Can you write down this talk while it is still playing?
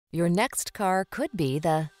Your next car could be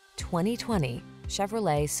the 2020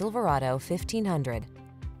 Chevrolet Silverado 1500.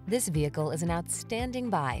 This vehicle is an outstanding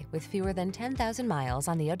buy with fewer than 10,000 miles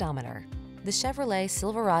on the odometer. The Chevrolet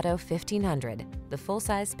Silverado 1500, the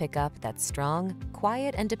full-size pickup that's strong,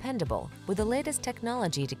 quiet, and dependable with the latest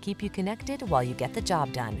technology to keep you connected while you get the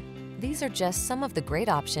job done. These are just some of the great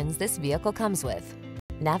options this vehicle comes with: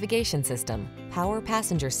 navigation system, power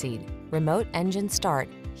passenger seat, remote engine start,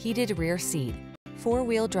 heated rear seat,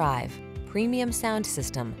 four-wheel drive, premium sound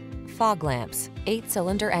system, fog lamps,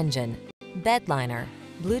 8-cylinder engine, bed liner,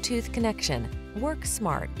 Bluetooth connection. Work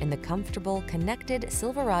smart in the comfortable, connected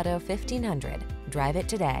Silverado 1500. Drive it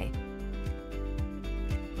today.